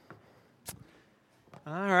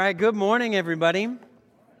All right, good morning, everybody.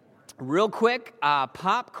 Real quick,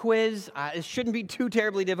 pop quiz. It shouldn't be too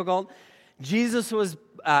terribly difficult. Jesus was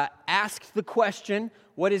asked the question,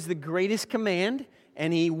 what is the greatest command?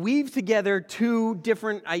 And he weaved together two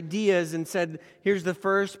different ideas and said, here's the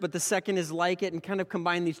first, but the second is like it, and kind of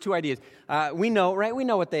combined these two ideas. We know, right? We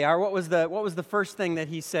know what they are. What was the first thing that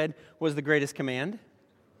he said was the greatest command?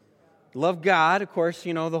 Love God, of course,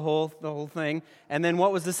 you know, the whole thing. And then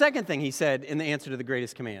what was the second thing he said in the answer to the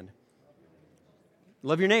greatest command?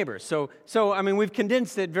 Love your neighbors. So I mean, we've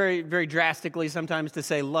condensed it very, very drastically sometimes to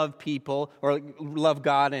say love people or love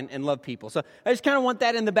God and love people. So I just kind of want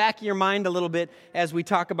that in the back of your mind a little bit as we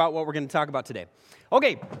talk about what we're going to talk about today.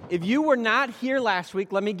 Okay, if you were not here last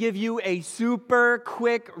week, let me give you a super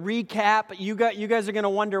quick recap. You guys are going to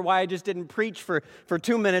wonder why I just didn't preach for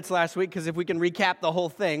 2 minutes last week, because if we can recap the whole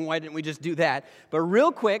thing, why didn't we just do that? But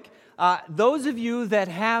real quick, those of you that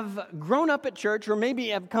have grown up at church or maybe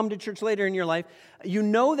have come to church later in your life, you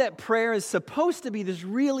know that prayer is supposed to be this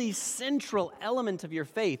really central element of your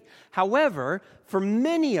faith. However, for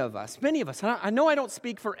many of us, I know I don't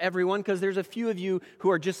speak for everyone because there's a few of you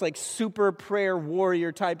who are just like super prayer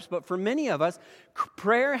warrior types, but for many of us,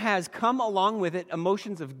 prayer has come along with it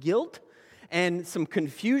emotions of guilt and some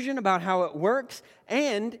confusion about how it works.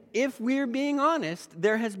 And if we're being honest,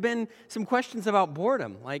 there has been some questions about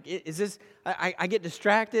boredom. Like, is this, I get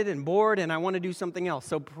distracted and bored and I want to do something else.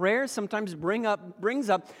 So prayer sometimes brings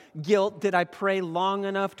up guilt. Did I pray long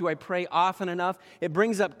enough? Do I pray often enough? It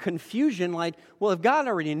brings up confusion like, well, if God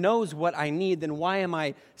already knows what I need, then why am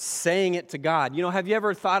I saying it to God? You know, have you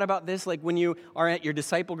ever thought about this? Like when you are at your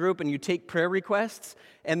disciple group and you take prayer requests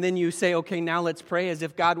and then you say, okay, now let's pray, as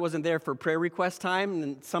if God wasn't there for prayer request time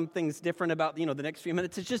and something's different about, the next few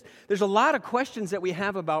minutes. It's just, there's a lot of questions that we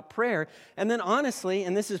have about prayer. And then honestly,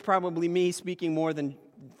 and this is probably me speaking more than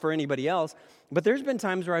for anybody else, but there's been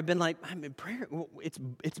times where I've been like, prayer,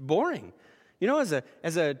 it's boring. You know, as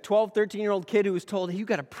a 12, 13-year-old kid who was told, hey, you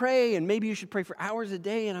got to pray, and maybe you should pray for hours a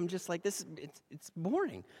day, and I'm just like, it's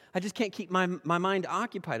boring. I just can't keep my mind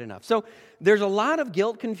occupied enough. So there's a lot of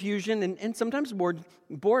guilt, confusion, and sometimes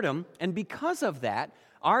boredom, and because of that,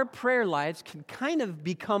 our prayer lives can kind of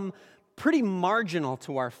become pretty marginal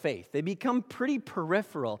to our faith. They become pretty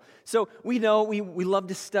peripheral. So we know we love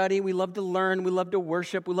to study, we love to learn, we love to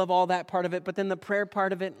worship, we love all that part of it, but then the prayer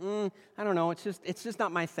part of it, I don't know, it's just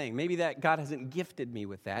not my thing. Maybe that God hasn't gifted me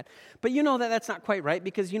with that. But you know that's not quite right,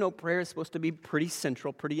 because prayer is supposed to be pretty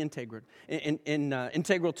central, pretty integral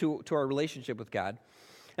to our relationship with God.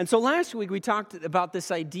 And so last week we talked about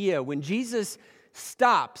this idea when Jesus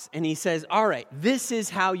stops and he says, all right, this is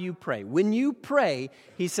how you pray. When you pray,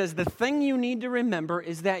 he says, the thing you need to remember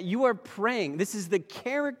is that you are praying. This is the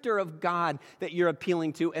character of God that you're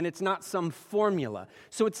appealing to, and it's not some formula.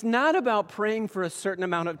 So it's not about praying for a certain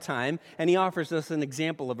amount of time, and he offers us an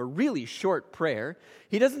example of a really short prayer.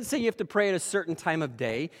 He doesn't say you have to pray at a certain time of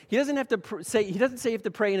day. He doesn't say you have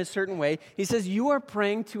to pray in a certain way. He says you are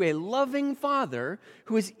praying to a loving Father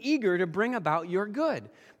who is eager to bring about your good.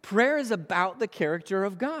 Prayer is about the character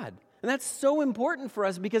of God. And that's so important for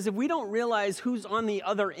us, because if we don't realize who's on the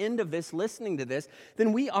other end of this listening to this,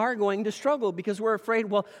 then we are going to struggle, because we're afraid,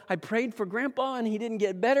 well, I prayed for Grandpa and he didn't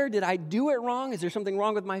get better. Did I do it wrong? Is there something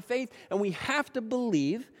wrong with my faith? And we have to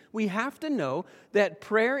believe, we have to know that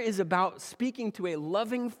prayer is about speaking to a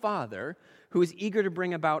loving Father who is eager to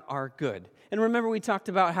bring about our good. And remember, we talked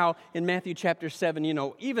about how in Matthew chapter 7,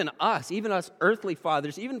 even us earthly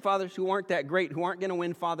fathers, even fathers who aren't that great, who aren't going to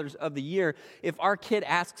win Fathers of the Year, if our kid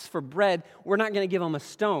asks for bread, we're not going to give them a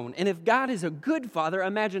stone. And if God is a good father,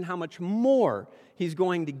 imagine how much more he's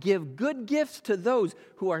going to give good gifts to those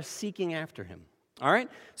who are seeking after him. All right?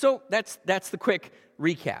 So that's the quick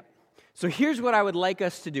recap. So here's what I would like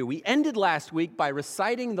us to do. We ended last week by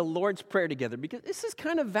reciting the Lord's Prayer together, because this is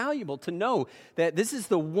kind of valuable to know that this is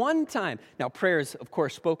the one time. Now, prayer is, of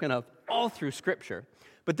course, spoken of all through Scripture,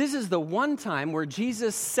 but this is the one time where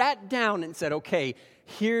Jesus sat down and said, okay,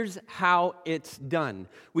 here's how it's done.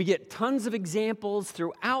 We get tons of examples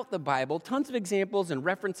throughout the Bible, tons of examples and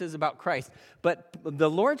references about Christ. But the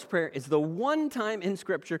Lord's Prayer is the one time in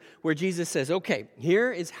Scripture where Jesus says, okay,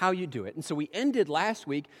 here is how you do it. And so we ended last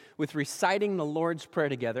week with reciting the Lord's Prayer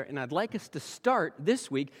together. And I'd like us to start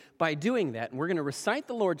this week by doing that. And we're going to recite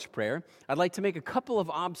the Lord's Prayer. I'd like to make a couple of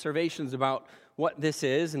observations about what this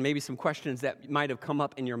is, and maybe some questions that might have come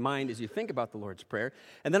up in your mind as you think about the Lord's Prayer.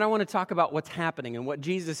 And then I want to talk about what's happening and what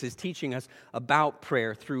Jesus is teaching us about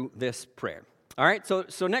prayer through this prayer. All right,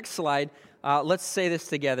 so next slide, let's say this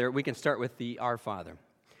together. We can start with the Our Father.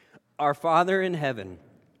 Our Father in heaven,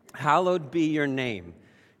 hallowed be your name.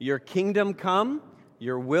 Your kingdom come,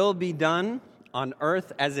 your will be done on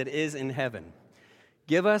earth as it is in heaven.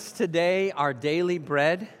 Give us today our daily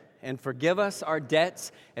bread, and forgive us our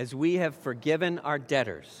debts as we have forgiven our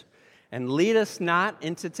debtors. And lead us not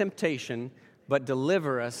into temptation, but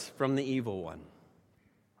deliver us from the evil one.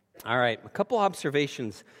 All right, a couple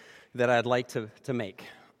observations that I'd like to make.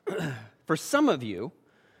 For some of you,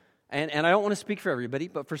 and I don't want to speak for everybody,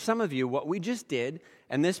 but for some of you, what we just did,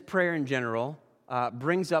 and this prayer in general,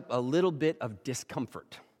 brings up a little bit of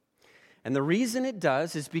discomfort. And the reason it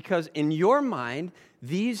does is because in your mind,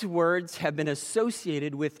 these words have been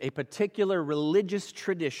associated with a particular religious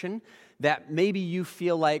tradition that maybe you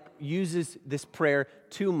feel like uses this prayer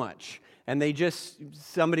too much. And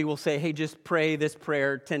somebody will say, hey, just pray this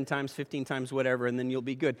prayer 10 times, 15 times, whatever, and then you'll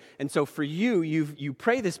be good. And so for you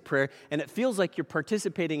pray this prayer, and it feels like you're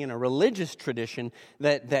participating in a religious tradition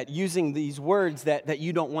that using these words that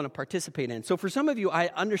you don't want to participate in. So for some of you,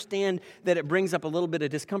 I understand that it brings up a little bit of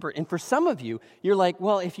discomfort. And for some of you, you're like,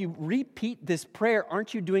 well, if you repeat this prayer,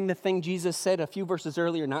 aren't you doing the thing Jesus said a few verses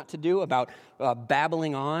earlier not to do about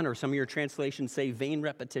babbling on, or some of your translations say vain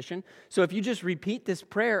repetition? So if you just repeat this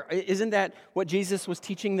prayer, isn't that what Jesus was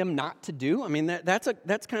teaching them not to do? I mean, that's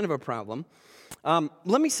kind of a problem.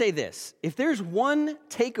 Let me say this. If there's one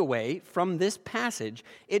takeaway from this passage,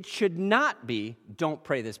 it should not be, don't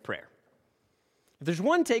pray this prayer. If there's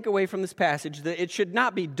one takeaway from this passage, it should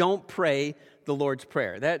not be, don't pray the Lord's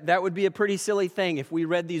Prayer. That would be a pretty silly thing if we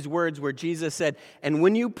read these words where Jesus said, and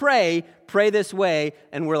when you pray this way,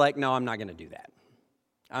 and we're like, no, I'm not going to do that.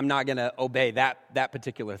 I'm not going to obey that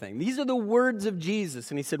particular thing. These are the words of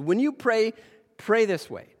Jesus. And he said, when you pray this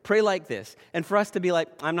way. Pray like this. And for us to be like,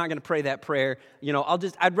 I'm not going to pray that prayer.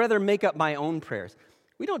 I'd rather make up my own prayers.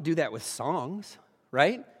 We don't do that with songs,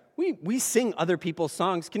 right? We sing other people's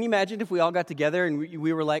songs. Can you imagine if we all got together and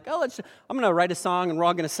we were like, I'm going to write a song and we're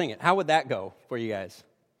all going to sing it. How would that go for you guys?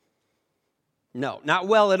 No, not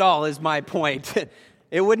well at all is my point.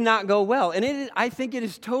 It would not go well. And I think it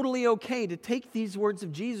is totally okay to take these words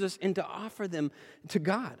of Jesus and to offer them to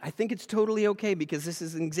God. I think it's totally okay because this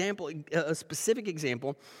is an example, a specific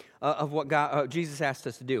example of what Jesus asked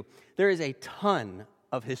us to do. There is a ton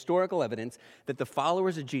of historical evidence that the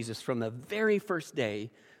followers of Jesus from the very first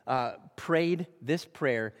day prayed this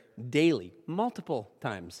prayer daily, multiple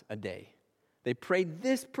times a day. They prayed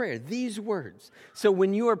this prayer, these words. So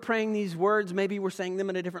when you are praying these words, maybe we're saying them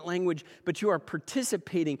in a different language, but you are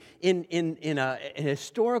participating in a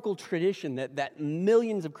historical tradition that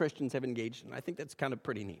millions of Christians have engaged in. I think that's kind of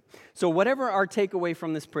pretty neat. So whatever our takeaway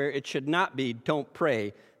from this prayer, it should not be, don't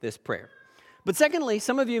pray this prayer. But secondly,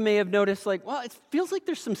 some of you may have noticed, it feels like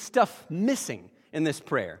there's some stuff missing in this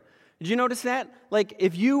prayer. Did you notice that? Like,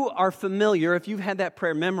 if you are familiar, if you've had that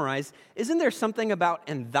prayer memorized, isn't there something about,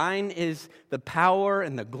 and thine is the power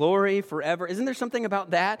and the glory forever? Isn't there something about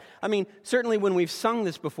that? I mean, certainly when we've sung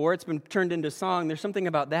this before, it's been turned into song, there's something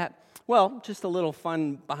about that. Well, just a little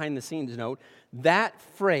fun behind-the-scenes note. That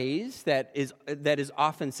phrase that is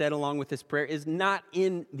often said along with this prayer is not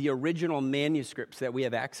in the original manuscripts that we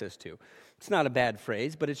have access to. It's not a bad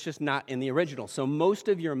phrase, but it's just not in the original. So most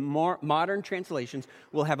of your more modern translations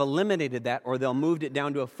will have eliminated that, or they'll moved it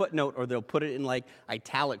down to a footnote, or they'll put it in like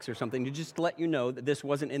italics or something to just let you know that this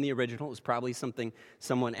wasn't in the original. It was probably something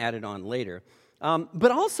someone added on later. But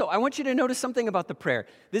also, I want you to notice something about the prayer.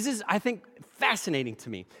 This is, I think, fascinating to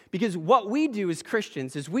me, because what we do as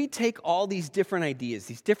Christians is we take all these different ideas,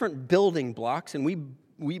 these different building blocks, and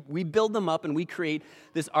we build them up and we create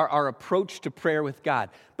this our approach to prayer with God.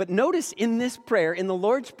 But notice in this prayer, in the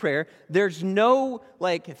Lord's Prayer, there's no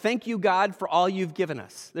thank you, God, for all you've given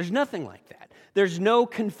us. There's nothing like that. There's no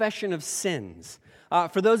confession of sins.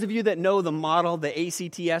 For those of you that know the model, the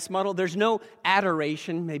ACTS model, there's no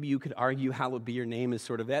adoration. Maybe you could argue hallowed be your name is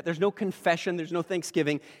sort of that. There's no confession. There's no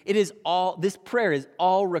thanksgiving. This prayer is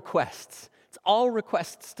all requests. It's all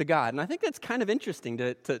requests to God. And I think that's kind of interesting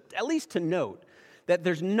to at least to note that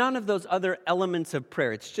there's none of those other elements of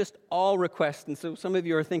prayer. It's just all requests. And so some of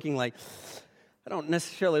you are thinking I don't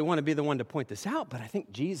necessarily want to be the one to point this out, but I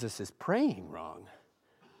think Jesus is praying wrong.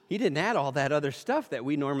 He didn't add all that other stuff that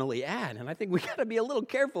we normally add. And I think we got to be a little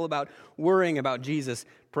careful about worrying about Jesus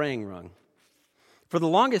praying wrong. For the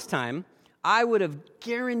longest time, I would have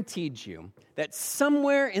guaranteed you that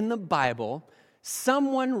somewhere in the Bible,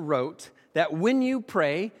 someone wrote that when you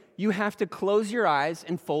pray, you have to close your eyes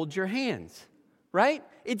and fold your hands. Right?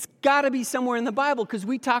 It's got to be somewhere in the Bible because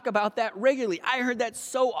we talk about that regularly. I heard that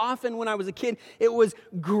so often when I was a kid. It was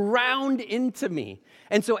ground into me.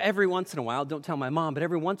 And so every once in a while, don't tell my mom, but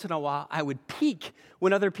every once in a while, I would peek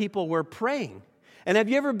when other people were praying. And have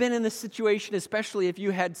you ever been in this situation, especially if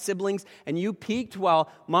you had siblings and you peeked while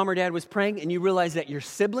mom or dad was praying and you realized that your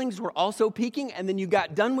siblings were also peeking, and then you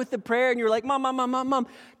got done with the prayer and you're like, Mom,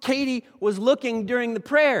 Katie was looking during the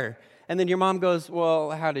prayer. And then your mom goes,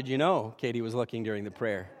 well, how did you know Katie was looking during the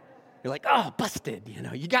prayer? You're like, oh, busted,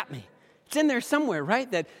 you got me. It's in there somewhere, right?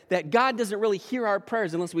 That God doesn't really hear our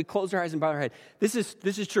prayers unless we close our eyes and bow our head. This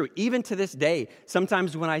is true. Even to this day,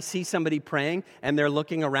 sometimes when I see somebody praying and they're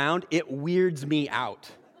looking around, it weirds me out.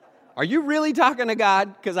 Are you really talking to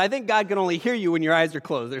God? Because I think God can only hear you when your eyes are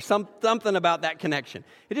closed. There's something about that connection.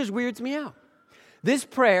 It just weirds me out. This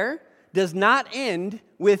prayer does not end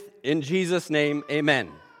with, in Jesus' name, amen.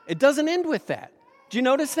 It doesn't end with that. Do you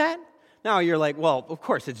notice that? Now you're like, well, of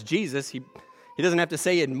course, it's Jesus. He doesn't have to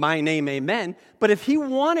say in my name, amen. But if he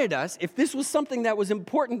wanted us, if this was something that was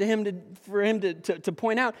important to him for him to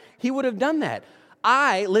point out, he would have done that.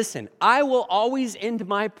 I will always end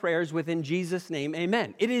my prayers with in Jesus' name,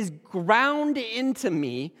 amen. It is ground into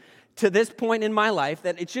me to this point in my life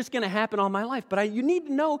that it's just going to happen all my life. But you need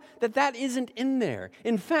to know that isn't in there.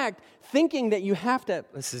 In fact, thinking that you have to,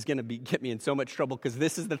 this is going to get me in so much trouble because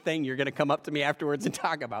this is the thing you're going to come up to me afterwards and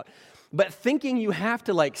talk about. But thinking you have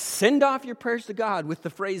to send off your prayers to God with the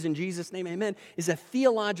phrase in Jesus' name, amen, is a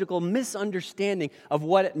theological misunderstanding of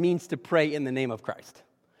what it means to pray in the name of Christ.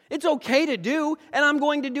 It's okay to do, and I'm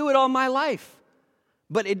going to do it all my life.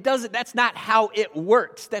 But that's not how it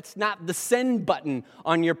works. That's not the send button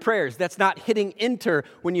on your prayers. That's not hitting enter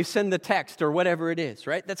when you send the text or whatever it is,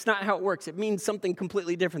 right? That's not how it works. It means something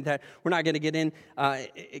completely different that we're not going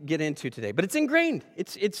to get into today. But it's ingrained.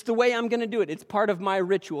 It's the way I'm going to do it. It's part of my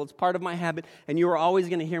ritual. It's part of my habit. And you are always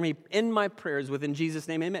going to hear me in my prayers with in Jesus'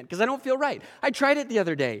 name, amen. Because I don't feel right. I tried it the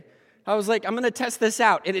other day. I was like, I'm going to test this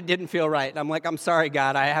out, and it didn't feel right. And I'm like, I'm sorry,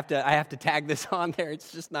 God. I have to tag this on there.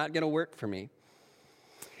 It's just not going to work for me.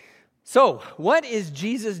 So, what is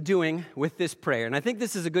Jesus doing with this prayer? And I think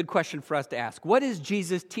this is a good question for us to ask. What is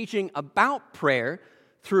Jesus teaching about prayer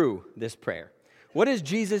through this prayer? What is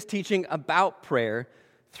Jesus teaching about prayer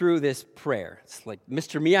through this prayer? It's like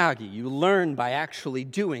Mr. Miyagi. You learn by actually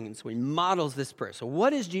doing, and so he models this prayer. So,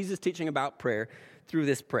 what is Jesus teaching about prayer through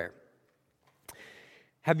this prayer?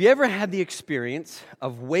 Have you ever had the experience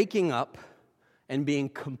of waking up and being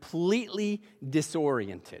completely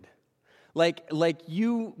disoriented? Like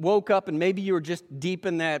you woke up and maybe you were just deep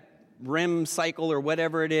in that REM cycle or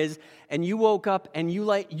whatever it is, and you woke up and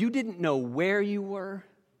you didn't know where you were.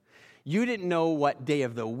 You didn't know what day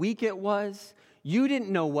of the week it was. You didn't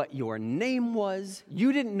know what your name was.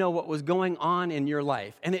 You didn't know what was going on in your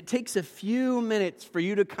life. And it takes a few minutes for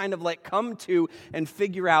you to kind of come to and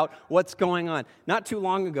figure out what's going on. Not too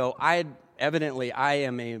long ago, I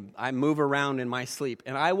move around in my sleep.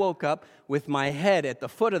 And I woke up with my head at the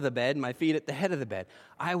foot of the bed, my feet at the head of the bed.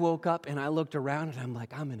 I woke up and I looked around and I'm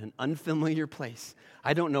like, I'm in an unfamiliar place.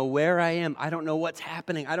 I don't know where I am. I don't know what's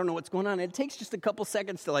happening. I don't know what's going on. And it takes just a couple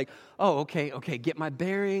seconds to okay, get my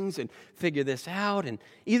bearings and figure this out. And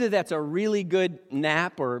either that's a really good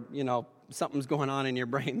nap or, something's going on in your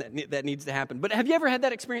brain that needs to happen. But have you ever had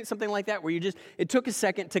that experience, something like that, where it took a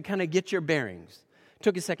second to kind of get your bearings?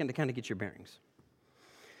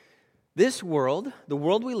 This world, the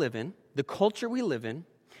world we live in, the culture we live in,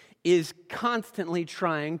 is constantly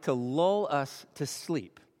trying to lull us to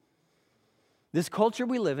sleep. This culture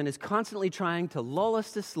we live in is constantly trying to lull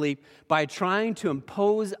us to sleep by trying to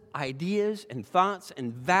impose ideas and thoughts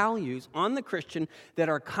and values on the Christian that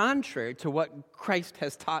are contrary to what Christ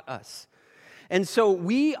has taught us. And so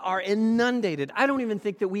we are inundated. I don't even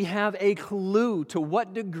think that we have a clue to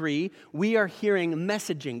what degree we are hearing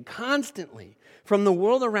messaging constantly from the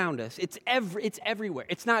world around us. It's everywhere.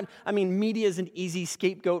 It's not, media is an easy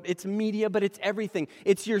scapegoat. It's media, but it's everything.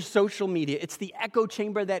 It's your social media. It's the echo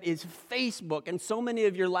chamber that is Facebook. And so many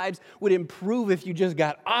of your lives would improve if you just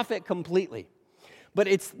got off it completely. But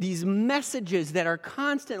it's these messages that are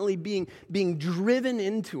constantly being driven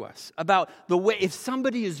into us about the way, if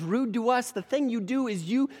somebody is rude to us, the thing you do is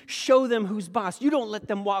you show them who's boss. You don't let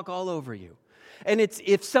them walk all over you. And it's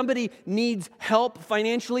if somebody needs help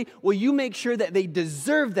financially, well, you make sure that they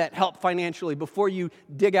deserve that help financially before you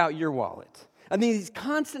dig out your wallet. These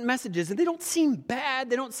constant messages, and they don't seem bad,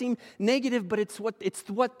 they don't seem negative, but it's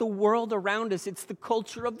what the world around us, it's the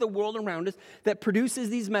culture of the world around us that produces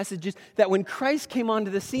these messages that when Christ came onto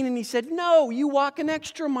the scene and he said, no, you walk an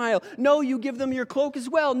extra mile. No, you give them your cloak as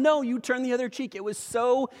well. No, you turn the other cheek. It was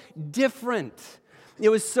so different. It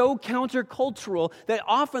was so countercultural that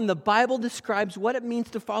often the Bible describes what it means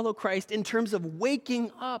to follow Christ in terms of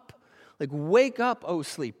waking up. Like, wake up, O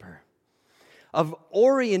sleeper. of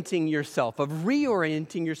orienting yourself, of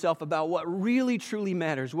reorienting yourself about what really truly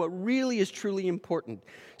matters, what really is truly important.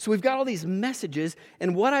 So we've got all these messages,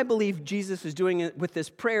 and what I believe Jesus is doing with this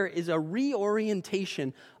prayer is a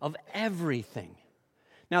reorientation of everything.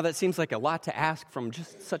 Now, that seems like a lot to ask from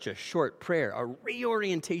just such a short prayer, a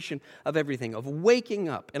reorientation of everything, of waking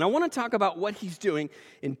up. And I want to talk about what he's doing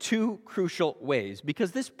in two crucial ways,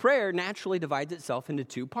 because this prayer naturally divides itself into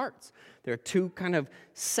two parts. There are two kind of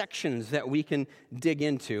sections that we can dig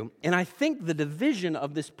into. And I think the division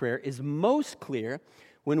of this prayer is most clear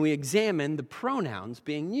when we examine the pronouns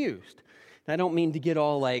being used. I don't mean to get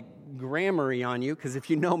all like grammar-y on you, because if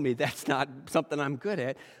you know me, that's not something I'm good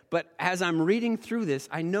at. But as I'm reading through this,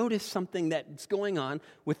 I notice something that's going on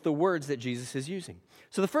with the words that Jesus is using.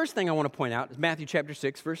 So the first thing I want to point out is Matthew chapter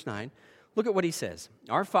 6, verse 9. Look at what he says.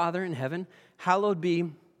 Our Father in heaven, hallowed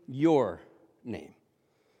be your name,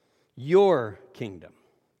 your kingdom,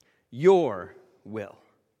 your will.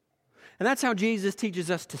 And that's how Jesus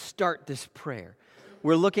teaches us to start this prayer.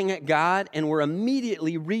 We're looking at God, and we're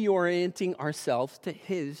immediately reorienting ourselves to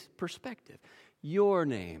his perspective. Your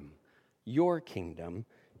name, your kingdom,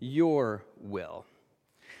 your will.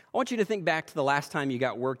 I want you to think back to the last time you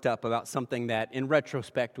got worked up about something that, in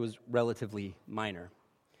retrospect, was relatively minor.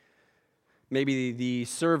 Maybe the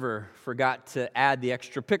server forgot to add the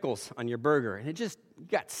extra pickles on your burger, and it just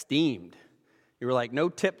got steamed. You were like, no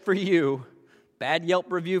tip for you. Bad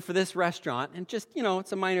Yelp review for this restaurant, and just,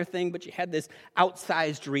 it's a minor thing, but you had this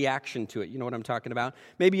outsized reaction to it. You know what I'm talking about?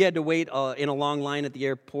 Maybe you had to wait in a long line at the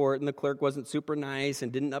airport, and the clerk wasn't super nice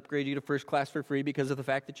and didn't upgrade you to first class for free because of the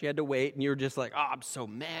fact that you had to wait, and you were just like, oh, I'm so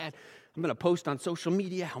mad. I'm going to post on social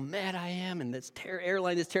media how mad I am, and this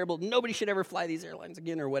airline is terrible. Nobody should ever fly these airlines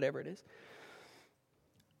again, or whatever it is.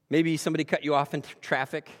 Maybe somebody cut you off in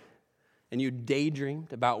traffic, and you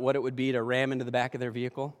daydreamed about what it would be to ram into the back of their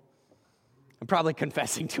vehicle. I'm probably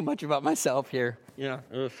confessing too much about myself here.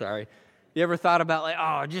 Sorry. You ever thought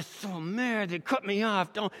about just so mad, they cut me off.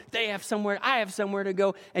 I have somewhere to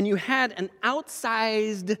go. And you had an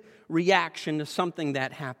outsized reaction to something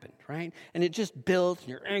that happened, right? And it just builds, and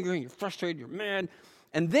you're angry, and you're frustrated, you're mad.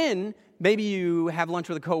 And then maybe you have lunch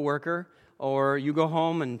with a coworker, or you go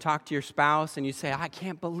home and talk to your spouse, and you say, I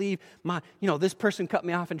can't believe this person cut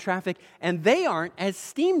me off in traffic. And they aren't as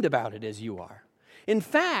steamed about it as you are. In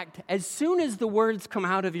fact, as soon as the words come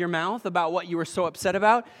out of your mouth about what you were so upset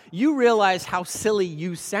about, you realize how silly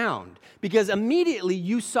you sound, because immediately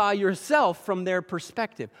you saw yourself from their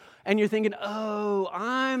perspective. And you're thinking, oh,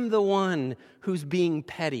 I'm the one who's being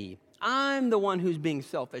petty. I'm the one who's being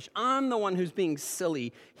selfish. I'm the one who's being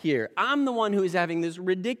silly here. I'm the one who is having this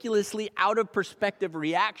ridiculously out of perspective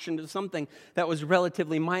reaction to something that was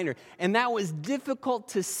relatively minor. And that was difficult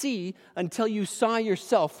to see until you saw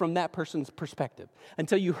yourself from that person's perspective,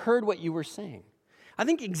 until you heard what you were saying. I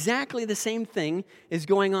think exactly the same thing is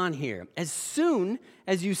going on here. As soon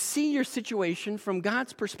as you see your situation from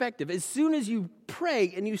God's perspective, as soon as you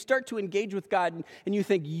pray and you start to engage with God and you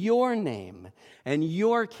think your name and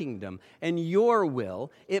your kingdom and your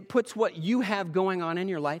will, it puts what you have going on in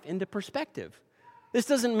your life into perspective. This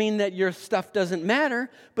doesn't mean that your stuff doesn't matter,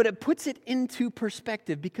 but it puts it into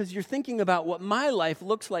perspective because you're thinking about what my life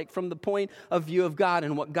looks like from the point of view of God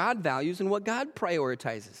and what God values and what God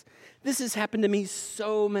prioritizes. This has happened to me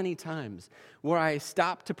so many times where I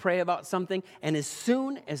stopped to pray about something, and as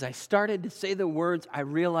soon as I started to say the words, I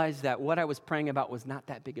realized that what I was praying about was not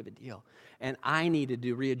that big of a deal, and I needed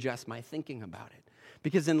to readjust my thinking about it.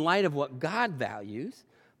 Because in light of what God values,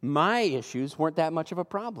 my issues weren't that much of a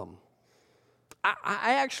problem.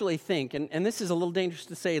 I actually think, and this is a little dangerous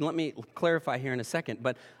to say, and let me clarify here in a second,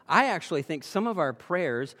 but I actually think some of our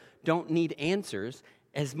prayers don't need answers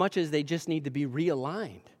as much as they just need to be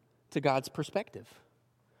realigned to God's perspective.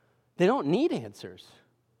 They don't need answers.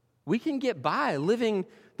 We can get by living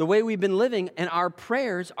the way we've been living, and our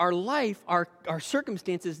prayers, our life, our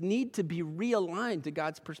circumstances need to be realigned to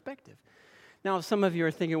God's perspective. Now, some of you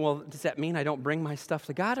are thinking, well, does that mean I don't bring my stuff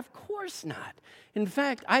to God? Of course not. In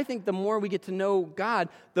fact, I think the more we get to know God,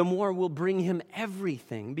 the more we'll bring him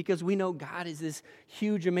everything, because we know God is this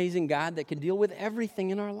huge, amazing God that can deal with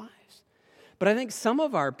everything in our lives. But I think some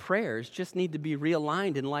of our prayers just need to be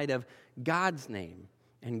realigned in light of God's name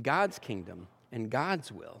and God's kingdom and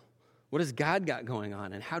God's will. What has God got going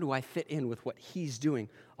on, and how do I fit in with what he's doing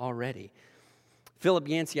already? Philip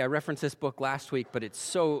Yancey, I referenced this book last week, but it's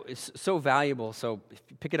so valuable. So if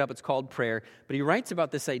you pick it up, it's called Prayer. But he writes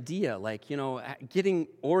about this idea, getting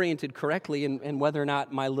oriented correctly and whether or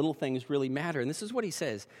not my little things really matter. And this is what he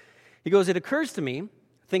says. He goes, it occurs to me,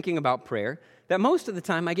 thinking about prayer, that most of the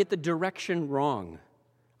time I get the direction wrong.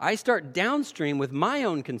 I start downstream with my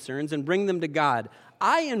own concerns and bring them to God.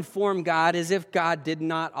 I inform God as if God did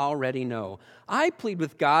not already know. I plead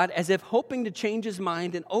with God as if hoping to change his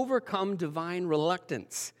mind and overcome divine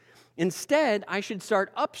reluctance. Instead, I should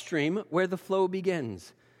start upstream where the flow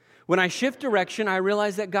begins. When I shift direction, I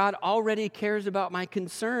realize that God already cares about my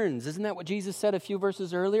concerns. Isn't that what Jesus said a few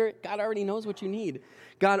verses earlier? God already knows what you need.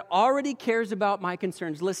 God already cares about my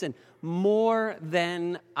concerns. Listen, more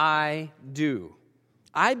than I do.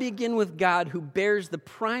 I begin with God, who bears the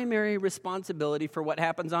primary responsibility for what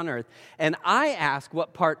happens on earth, and I ask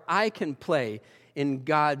what part I can play in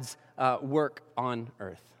God's work on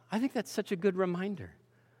earth. I think that's such a good reminder.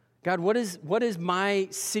 God, what does my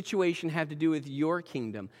situation have to do with your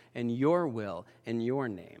kingdom and your will and your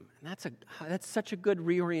name? And that's such a good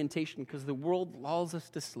reorientation, because the world lulls us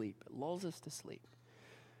to sleep. It lulls us to sleep.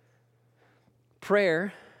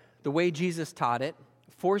 Prayer, the way Jesus taught it,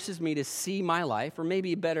 forces me to see my life, or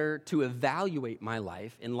maybe better, to evaluate my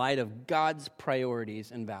life in light of God's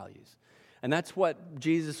priorities and values. And that's what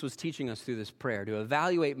Jesus was teaching us through this prayer, to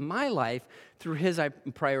evaluate my life through his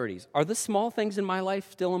priorities. Are the small things in my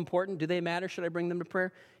life still important? Do they matter? Should I bring them to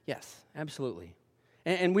prayer? Yes, absolutely.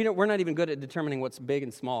 And we're not even good at determining what's big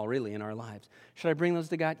and small, really, in our lives. Should I bring those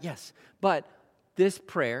to God? Yes. But this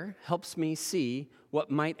prayer helps me see what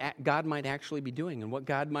God might actually be doing, and what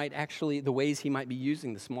God might actually, the ways he might be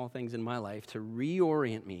using the small things in my life to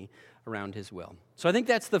reorient me around his will. So I think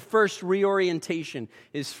that's the first reorientation,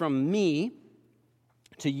 is from me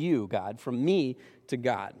to you, God, from me to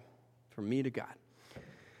God, from me to God.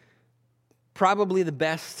 Probably the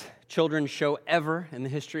best children's show ever in the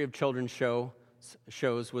history of children's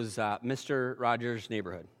shows was Mr. Rogers'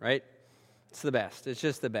 Neighborhood, right? It's the best. It's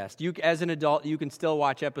just the best. You, as an adult, you can still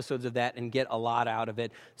watch episodes of that and get a lot out of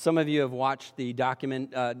it. Some of you have watched the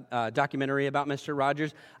documentary about Mr.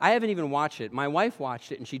 Rogers. I haven't even watched it. My wife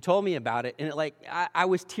watched it, and she told me about it, and I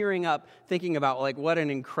was tearing up thinking about what an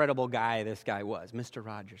incredible guy this guy was, Mr.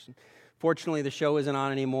 Rogers. Fortunately, the show isn't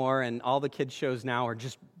on anymore, and all the kids' shows now are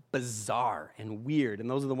just bizarre and weird, and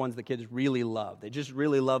those are the ones the kids really love. They just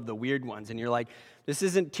really love the weird ones, and you're like, this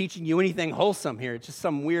isn't teaching you anything wholesome here. It's just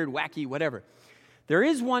some weird, wacky, whatever. There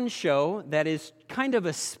is one show that is kind of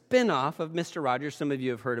a spin-off of Mr. Rogers. Some of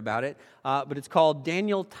you have heard about it, but it's called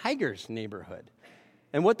Daniel Tiger's Neighborhood.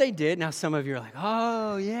 And what they did, now some of you are like,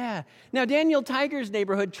 oh, yeah. Now, Daniel Tiger's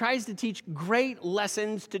Neighborhood tries to teach great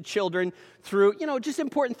lessons to children through, just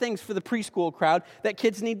important things for the preschool crowd that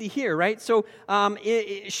kids need to hear, right? So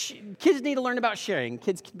kids need to learn about sharing.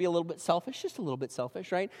 Kids can be a little bit selfish, just a little bit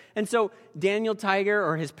selfish, right? And so Daniel Tiger,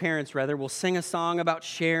 or his parents rather, will sing a song about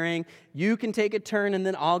sharing. You can take a turn and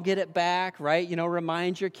then I'll get it back, right?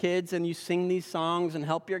 Remind your kids, and you sing these songs and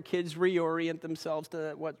help your kids reorient themselves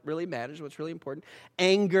to what really matters, what's really important.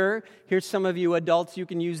 Anger, here's some of you adults, you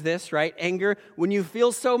can use this, right? Anger, when you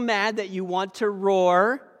feel so mad that you want to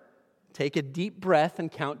roar, take a deep breath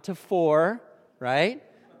and count to 4, right?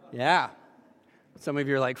 Yeah. Some of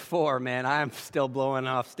you are like, 4, man, I'm still blowing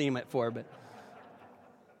off steam at 4. But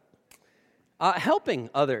helping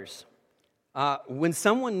others. When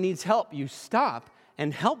someone needs help, you stop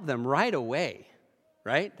and help them right away,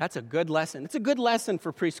 right? That's a good lesson. It's a good lesson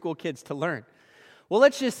for preschool kids to learn. Well,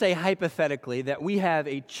 let's just say hypothetically that we have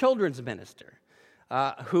a children's minister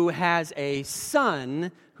who has a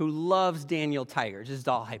son who loves Daniel Tiger. This is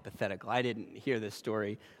all hypothetical. I didn't hear this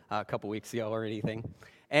story a couple weeks ago or anything.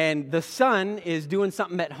 And the son is doing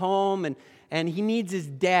something at home, and he needs his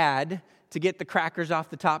dad to get the crackers off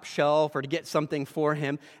the top shelf or to get something for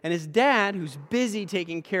him. And his dad, who's busy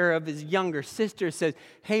taking care of his younger sister, says,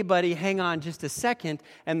 hey, buddy, hang on just a second.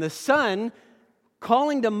 And the son,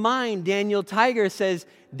 calling to mind Daniel Tiger, says,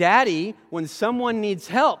 Daddy, when someone needs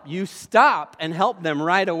help, you stop and help them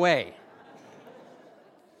right away.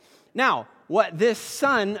 Now, what this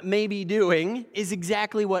son may be doing is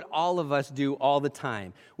exactly what all of us do all the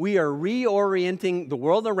time. We are reorienting the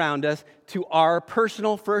world around us to our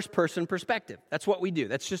personal first-person perspective. That's what we do.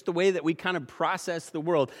 That's just the way that we kind of process the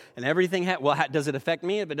world. And everything, does it affect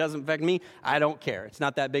me? If it doesn't affect me, I don't care. It's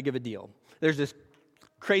not that big of a deal. There's this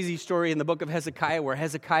crazy story in the book of Hezekiah where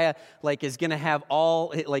Hezekiah is going to have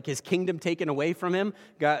all his kingdom taken away from him.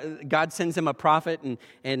 God sends him a prophet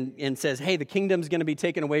and says, hey, the kingdom's going to be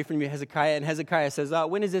taken away from you, Hezekiah. And Hezekiah says,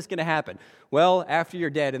 when is this going to happen? Well, after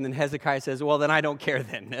you're dead. And then Hezekiah says, well, then I don't care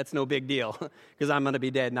then. That's no big deal because I'm going to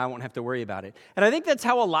be dead and I won't have to worry about it. And I think that's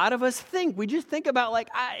how a lot of us think. We just think about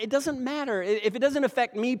it doesn't matter. If it doesn't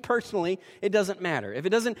affect me personally, it doesn't matter. If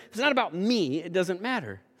it's not about me, it doesn't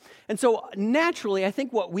matter. And so naturally, I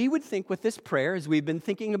think what we would think with this prayer is we've been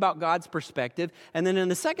thinking about God's perspective, and then in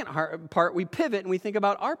the second part, we pivot and we think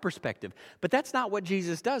about our perspective. But that's not what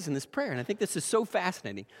Jesus does in this prayer, and I think this is so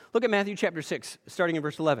fascinating. Look at Matthew chapter 6, starting in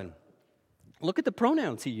verse 11. Look at the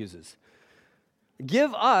pronouns he uses.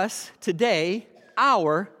 Give us today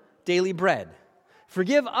our daily bread.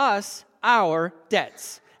 Forgive us our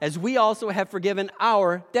debts, as we also have forgiven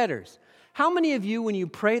our debtors. How many of you, when you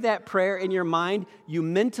pray that prayer in your mind, you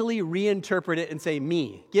mentally reinterpret it and say,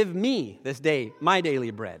 me, give me this day my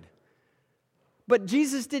daily bread? But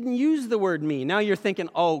Jesus didn't use the word me. Now you're thinking,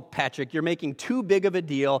 oh, Patrick, you're making too big of a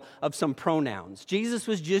deal of some pronouns. Jesus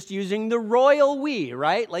was just using the royal we,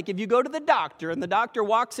 right? Like if you go to the doctor and the doctor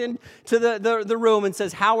walks into the room and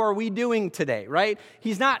says, how are we doing today, right?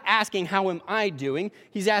 He's not asking, how am I doing?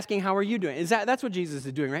 He's asking, how are you doing? That's what Jesus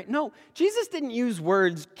is doing, right? No, Jesus didn't use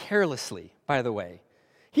words carelessly, by the way.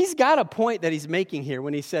 He's got a point that he's making here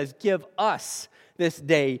when he says, give us this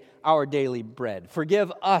day our daily bread.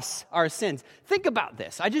 Forgive us our sins. Think about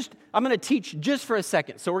this. I'm going to teach just for a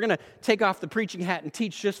second. So we're going to take off the preaching hat and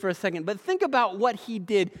teach just for a second. But think about what he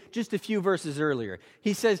did just a few verses earlier.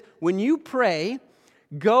 He says, when you pray,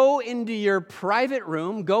 go into your private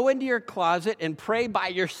room, go into your closet and pray by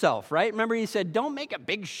yourself, right? Remember he said, don't make a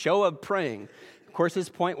big show of praying. Of course, his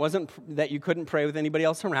point wasn't that you couldn't pray with anybody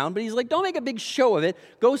else around, but he's like, don't make a big show of it.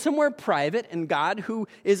 Go somewhere private, and God, who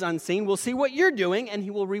is unseen, will see what you're doing, and he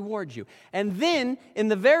will reward you. And then, in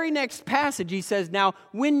the very next passage, he says, now,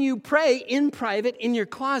 when you pray in private, in your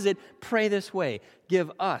closet, pray this way.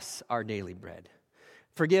 Give us our daily bread.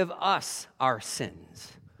 Forgive us our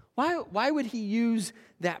sins. Why would he use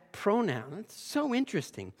that pronoun? It's so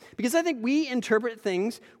interesting. Because I think we interpret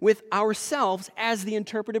things with ourselves as the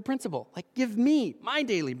interpretive principle. Like, give me my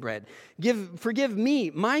daily bread. Forgive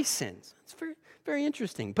me my sins. It's very, very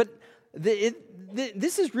interesting. But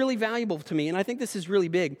this is really valuable to me, and I think this is really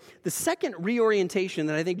big. The second reorientation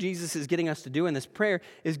that I think Jesus is getting us to do in this prayer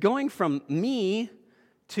is going from me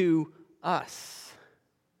to us.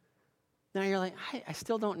 Now you're like, I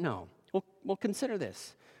still don't know. Well, consider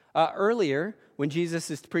this. Earlier, when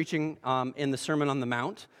Jesus is preaching in the Sermon on the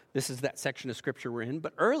Mount, this is that section of Scripture we're in,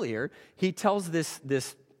 but earlier, he tells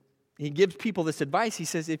he gives people this advice. He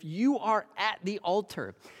says, if you are at the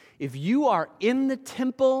altar, if you are in the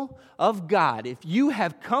temple of God, if you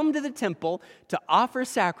have come to the temple to offer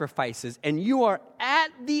sacrifices, and you are at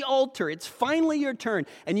the altar, it's finally your turn,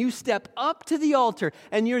 and you step up to the altar,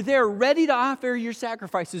 and you're there ready to offer your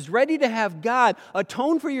sacrifices, ready to have God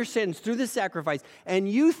atone for your sins through the sacrifice, and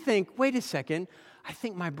you think, wait a second, I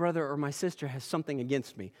think my brother or my sister has something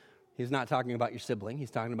against me. He's not talking about your sibling. He's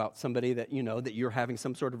talking about somebody that you know that you're having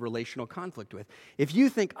some sort of relational conflict with. If you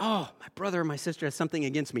think, oh, my brother or my sister has something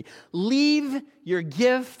against me, leave your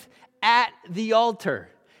gift at the altar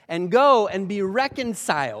and go and be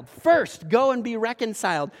reconciled. First, go and be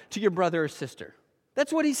reconciled to your brother or sister.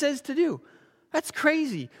 That's what he says to do. That's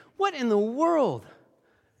crazy. What in the world?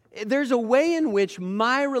 There's a way in which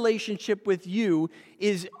my relationship with you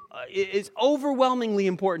is overwhelmingly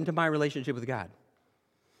important to my relationship with God.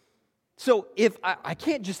 So if I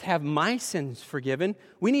can't just have my sins forgiven,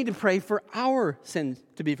 we need to pray for our sins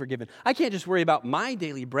to be forgiven. I can't just worry about my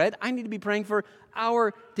daily bread. I need to be praying for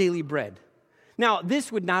our daily bread. Now,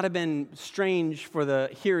 this would not have been strange for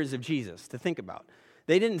the hearers of Jesus to think about.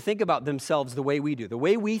 They didn't think about themselves the way we do. The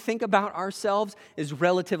way we think about ourselves is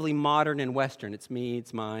relatively modern and Western. It's me,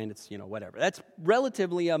 it's mine, it's, whatever. That's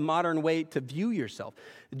relatively a modern way to view yourself.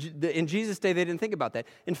 In Jesus' day, they didn't think about that.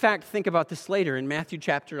 In fact, think about this later. In Matthew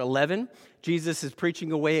chapter 11, Jesus is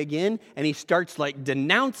preaching away again, and he starts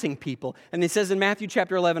denouncing people. And he says in Matthew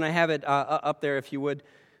chapter 11, I have it up there if you would.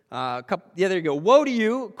 There you go. Woe to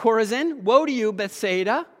you, Chorazin. Woe to you,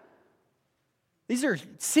 Bethsaida. These are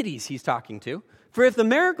cities he's talking to. For if the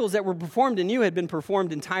miracles that were performed in you had been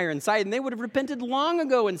performed in Tyre and Sidon, they would have repented long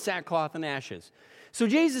ago in sackcloth and ashes. So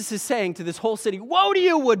Jesus is saying to this whole city, woe to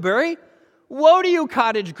you, Woodbury. Woe to you,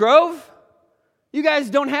 Cottage Grove. You guys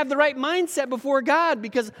don't have the right mindset before God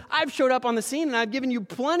because I've showed up on the scene and I've given you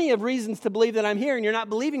plenty of reasons to believe that I'm here and you're not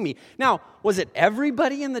believing me. Now, was it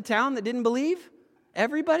everybody in the town that didn't believe?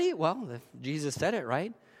 Everybody? Well, if Jesus said it,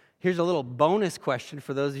 right? Here's a little bonus question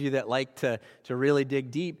for those of you that like to really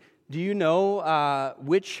dig deep. Do you know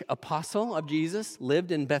which apostle of Jesus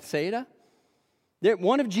lived in Bethsaida?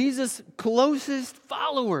 One of Jesus' closest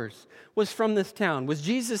followers was from this town. Was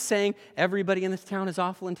Jesus saying everybody in this town is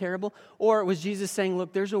awful and terrible? Or was Jesus saying,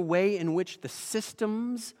 look, there's a way in which the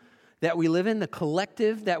systems that we live in, the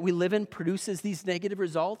collective that we live in, produces these negative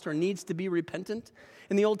results or needs to be repentant.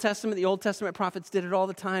 In the Old Testament prophets did it all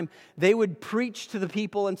the time. They would preach to the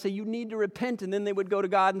people and say, you need to repent. And then they would go to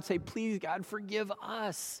God and say, please, God, forgive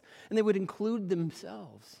us. And they would include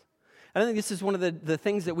themselves. I think this is one of the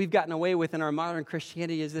things that we've gotten away with in our modern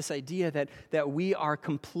Christianity is this idea that we are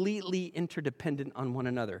completely interdependent on one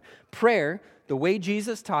another. Prayer, the way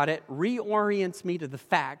Jesus taught it, reorients me to the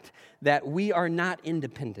fact that we are not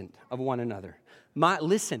independent of one another.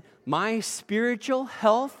 My spiritual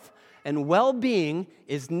health and well-being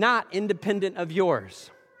is not independent of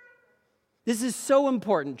yours. This is so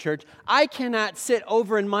important, church. I cannot sit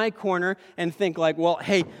over in my corner and think like, well,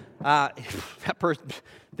 hey, that person,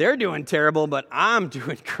 they're doing terrible, but I'm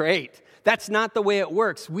doing great. That's not the way it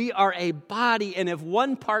works. We are a body, and if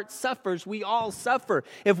one part suffers, we all suffer.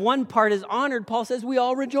 If one part is honored, Paul says, we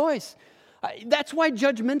all rejoice. That's why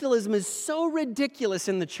judgmentalism is so ridiculous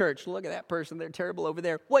in the church. Look at that person, they're terrible over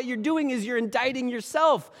there. What you're doing is you're indicting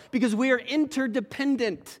yourself because we are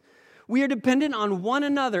interdependent. We are dependent on one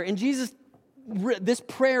another, and this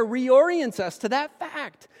prayer reorients us to that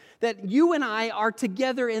fact that you and I are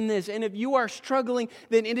together in this. And if you are struggling,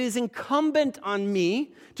 then it is incumbent on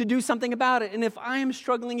me to do something about it. And if I am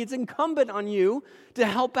struggling, it's incumbent on you to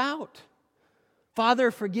help out.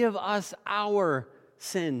 Father, forgive us our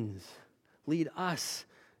sins. Lead us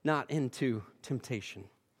not into temptation.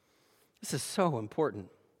 This is so important.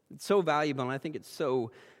 It's so valuable, and I think it's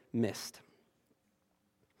so missed.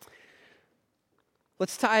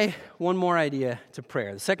 Let's tie one more idea to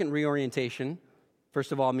prayer. The second reorientation,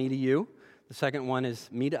 first of all, me to you. The second one is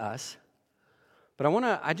me to us. But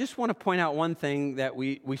I just want to point out one thing that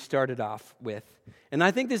we started off with. And I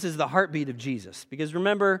think this is the heartbeat of Jesus. Because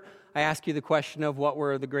remember, I asked you the question of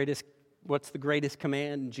what's the greatest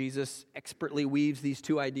command? Jesus expertly weaves these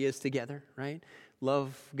two ideas together, right?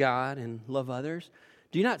 Love God and love others.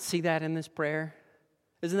 Do you not see that in this prayer?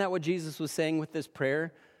 Isn't that what Jesus was saying with this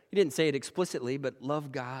prayer? He didn't say it explicitly, but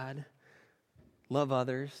love God, love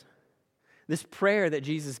others. This prayer that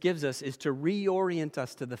Jesus gives us is to reorient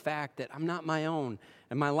us to the fact that I'm not my own,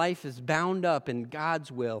 and my life is bound up in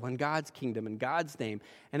God's will and God's kingdom and God's name,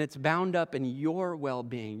 and it's bound up in your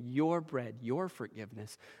well-being, your bread, your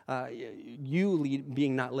forgiveness,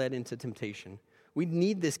 being not led into temptation. We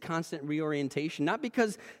need this constant reorientation, not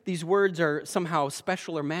because these words are somehow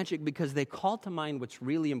special or magic, because they call to mind what's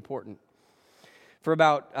really important. For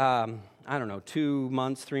about, 2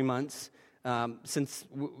 months, 3 months, since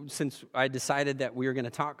I decided that we were going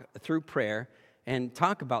to talk through prayer and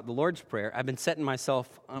talk about the Lord's Prayer, I've been setting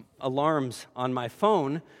myself alarms on my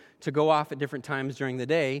phone to go off at different times during the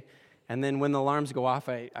day, and then when the alarms go off,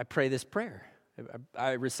 I pray this prayer.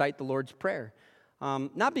 I recite the Lord's Prayer.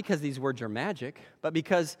 Not because these words are magic, but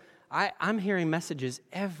because I'm hearing messages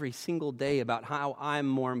every single day about how I'm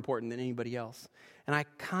more important than anybody else. And I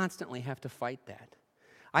constantly have to fight that.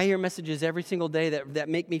 I hear messages every single day that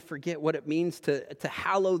make me forget what it means to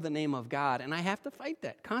hallow the name of God. And I have to fight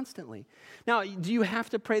that constantly. Now, do you have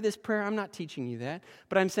to pray this prayer? I'm not teaching you that.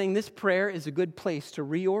 But I'm saying this prayer is a good place to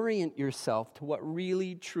reorient yourself to what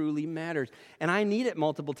really, truly matters. And I need it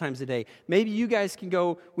multiple times a day. Maybe you guys can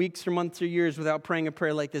go weeks or months or years without praying a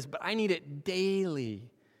prayer like this, but I need it daily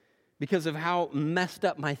because of how messed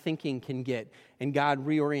up my thinking can get, and God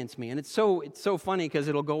reorients me. And it's so funny because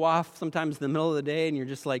it'll go off sometimes in the middle of the day, and you're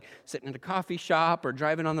just like sitting in a coffee shop or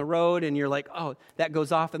driving on the road, and you're like, oh, that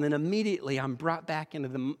goes off, and then immediately I'm brought back into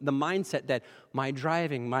the mindset that my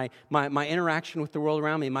driving, my interaction with the world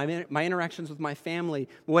around me, my interactions with my family,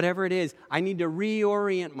 whatever it is, I need to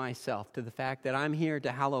reorient myself to the fact that I'm here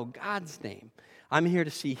to hallow God's name. I'm here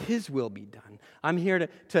to see His will be done. I'm here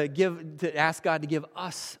to ask God to give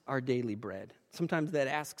us our daily bread. Sometimes that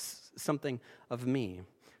asks something of me.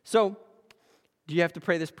 So, do you have to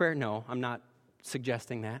pray this prayer? No, I'm not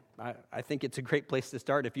suggesting that. I think it's a great place to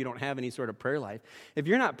start if you don't have any sort of prayer life. If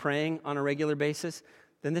you're not praying on a regular basis,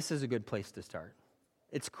 then this is a good place to start.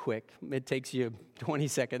 It's quick. It takes you 20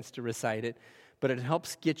 seconds to recite it. But it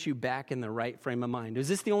helps get you back in the right frame of mind. Is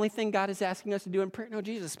this the only thing God is asking us to do in prayer? No,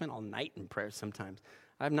 Jesus spent all night in prayer sometimes.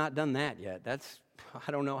 I've not done that yet.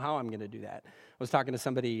 I don't know how I'm going to do that. I was talking to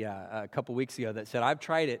somebody a couple weeks ago that said, I've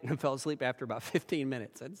tried it and fell asleep after about 15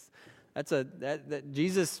 minutes.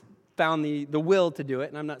 Jesus found the will to do it,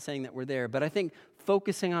 and I'm not saying that we're there. But I think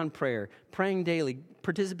focusing on prayer, praying daily,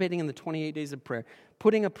 participating in the 28 days of prayer,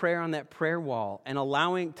 putting a prayer on that prayer wall and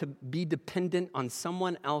allowing to be dependent on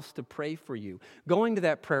someone else to pray for you, going to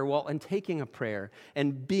that prayer wall and taking a prayer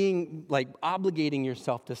and being like obligating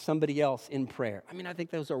yourself to somebody else in prayer. I mean, I think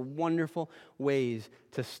those are wonderful ways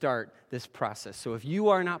to start this process. So if you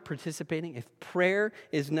are not participating, if prayer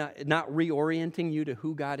is not reorienting you to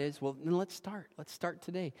who God is, well, then let's start. Let's start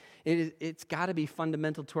today. It's got to be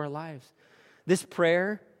fundamental to our lives. This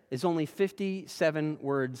prayer is only 57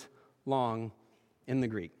 words long in the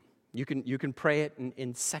Greek. You can pray it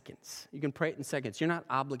in seconds. You can pray it in seconds. You're not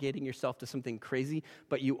obligating yourself to something crazy,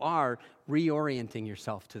 but you are reorienting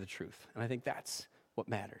yourself to the truth. And I think that's what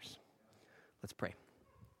matters. Let's pray.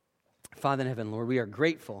 Father in heaven, Lord, we are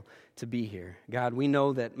grateful to be here. God, we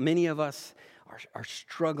know that many of us are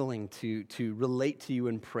struggling to relate to you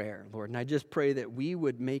in prayer, Lord. And I just pray that we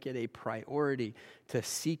would make it a priority to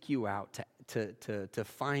seek you out, to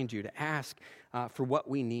find you, to ask for what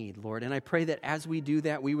we need, Lord. And I pray that as we do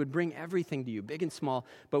that, we would bring everything to you, big and small,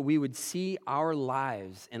 but we would see our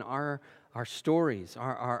lives and our stories,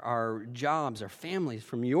 our jobs, our families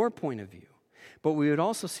from your point of view. But we would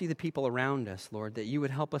also see the people around us, Lord, that you would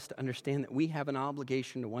help us to understand that we have an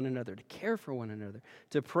obligation to one another, to care for one another,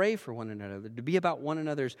 to pray for one another, to be about one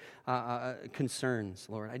another's concerns,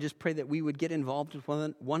 Lord. I just pray that we would get involved with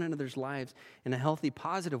one another's lives in a healthy,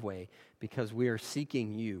 positive way because we are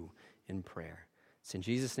seeking you in prayer. It's in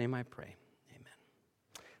Jesus' name I pray.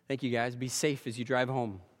 Amen. Thank you, guys. Be safe as you drive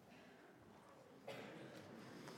home.